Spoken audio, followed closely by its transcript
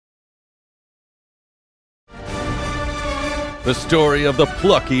The story of the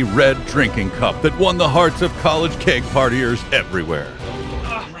plucky red drinking cup that won the hearts of college keg partiers everywhere.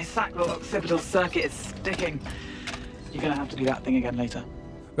 Oh, my sacral occipital circuit is sticking. You're gonna have to do that thing again later.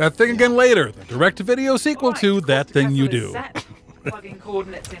 That Thing Again Later, the direct-to-video sequel to That Thing You Do. Plugging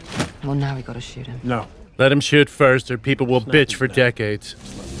coordinates in. Well, now we gotta shoot him. No. Let him shoot first, or people will bitch for decades.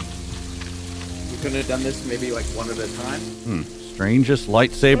 We couldn't have done this maybe like one at a time? Strangest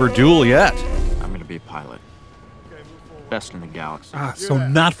lightsaber duel yet. I'm gonna be a pilot. Best in the galaxy. Ah, so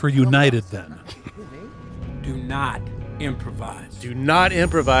not for United, then. Do not improvise. Do not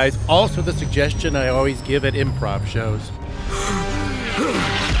improvise. Also the suggestion I always give at improv shows.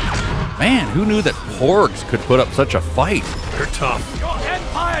 Man, who knew that porgs could put up such a fight? They're tough. Your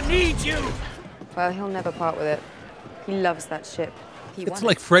empire needs you! Well, he'll never part with it. He loves that ship. It's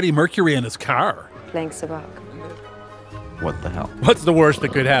like Freddie Mercury in his car. playing Smirk. What the hell? What's the worst that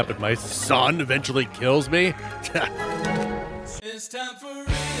could happen? My son eventually kills me? It's time for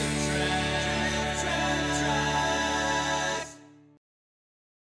RiffTrax.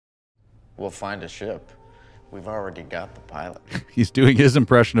 We'll find a ship. We've already got the pilot. He's doing his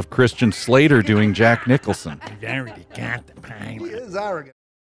impression of Christian Slater doing Jack Nicholson. We've already got the pilot. He is arrogant.